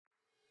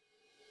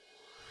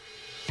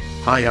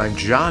Hi, I'm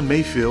John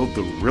Mayfield,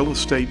 the Real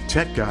Estate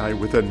Tech Guy,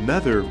 with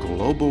another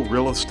Global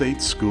Real Estate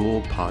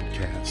School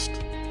podcast.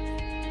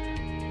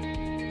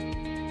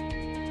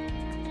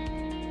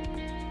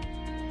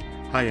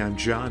 Hi, I'm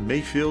John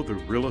Mayfield, the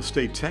Real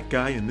Estate Tech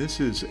Guy, and this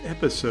is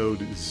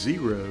episode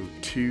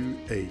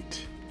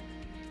 028.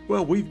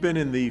 Well, we've been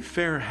in the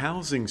fair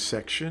housing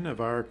section of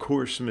our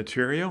course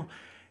material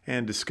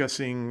and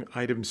discussing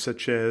items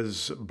such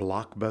as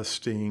block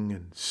busting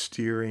and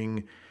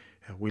steering.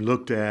 We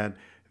looked at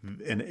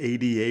an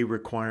ADA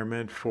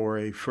requirement for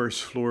a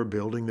first floor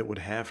building that would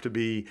have to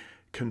be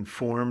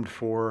conformed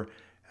for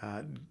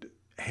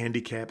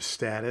handicap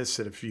status,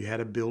 that if you had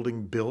a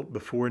building built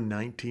before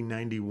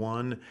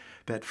 1991,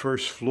 that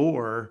first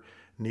floor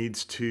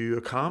needs to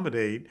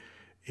accommodate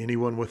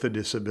anyone with a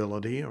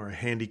disability or a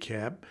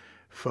handicap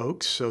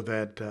folks so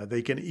that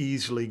they can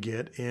easily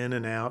get in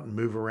and out and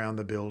move around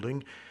the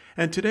building.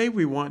 And today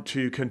we want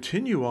to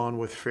continue on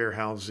with fair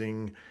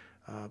housing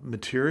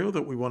material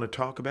that we want to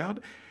talk about.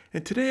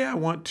 And today I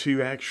want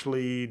to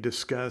actually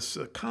discuss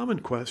a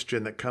common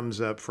question that comes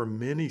up for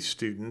many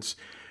students.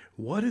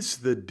 What is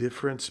the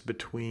difference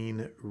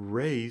between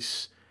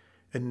race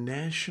and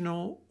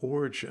national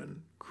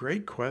origin?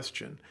 Great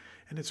question.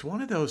 And it's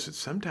one of those that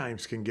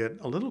sometimes can get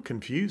a little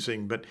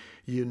confusing, but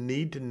you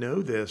need to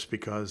know this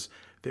because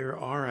there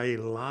are a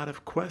lot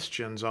of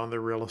questions on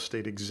the real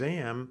estate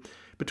exam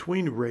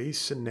between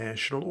race and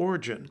national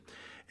origin.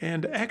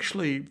 And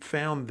actually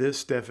found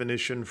this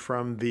definition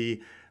from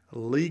the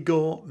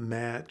Legal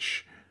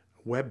Match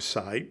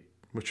website,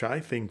 which I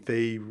think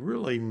they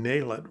really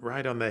nail it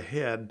right on the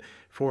head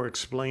for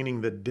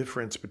explaining the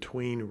difference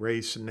between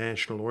race and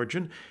national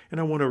origin. And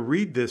I want to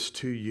read this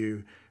to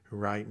you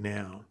right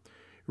now.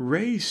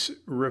 Race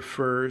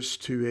refers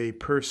to a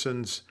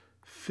person's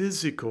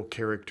physical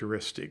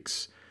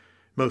characteristics,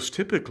 most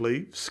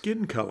typically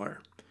skin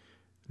color.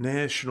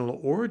 National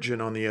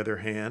origin, on the other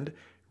hand,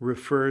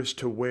 refers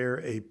to where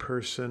a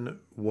person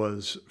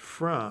was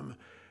from,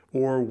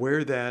 or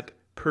where that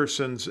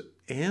person's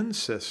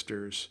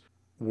ancestors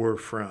were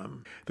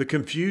from. The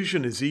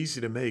confusion is easy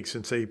to make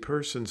since a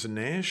person's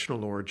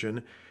national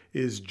origin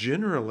is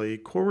generally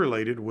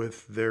correlated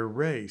with their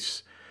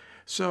race.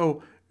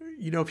 So,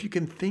 if you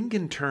can think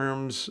in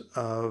terms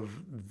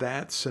of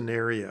that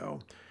scenario,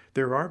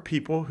 there are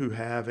people who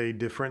have a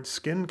different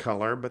skin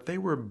color, but they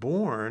were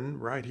born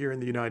right here in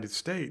the United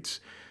States.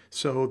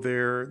 So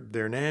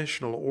their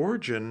national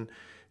origin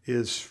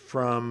is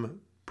from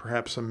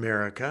perhaps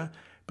America,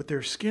 but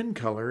their skin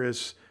color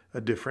is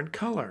a different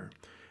color.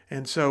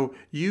 And so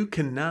you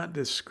cannot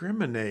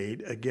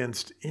discriminate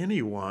against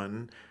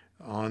anyone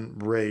on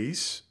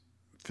race,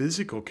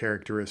 physical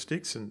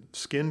characteristics, and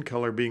skin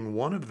color being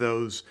one of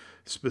those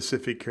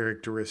specific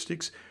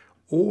characteristics,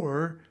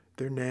 or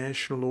their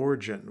national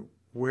origin,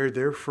 where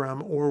they're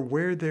from or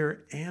where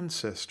their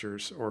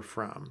ancestors are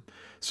from.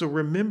 So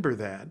remember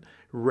that.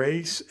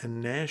 Race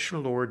and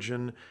national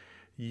origin,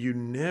 you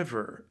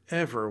never,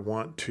 ever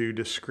want to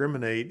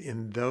discriminate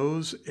in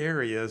those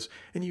areas,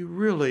 and you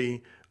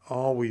really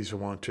always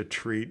want to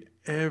treat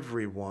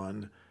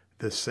everyone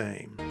the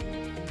same.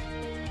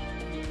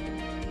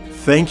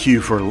 Thank you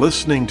for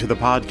listening to the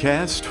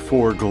podcast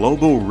for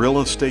Global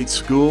Real Estate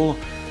School.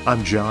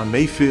 I'm John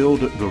Mayfield,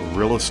 the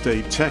Real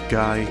Estate Tech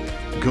Guy.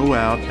 Go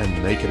out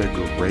and make it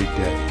a great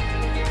day.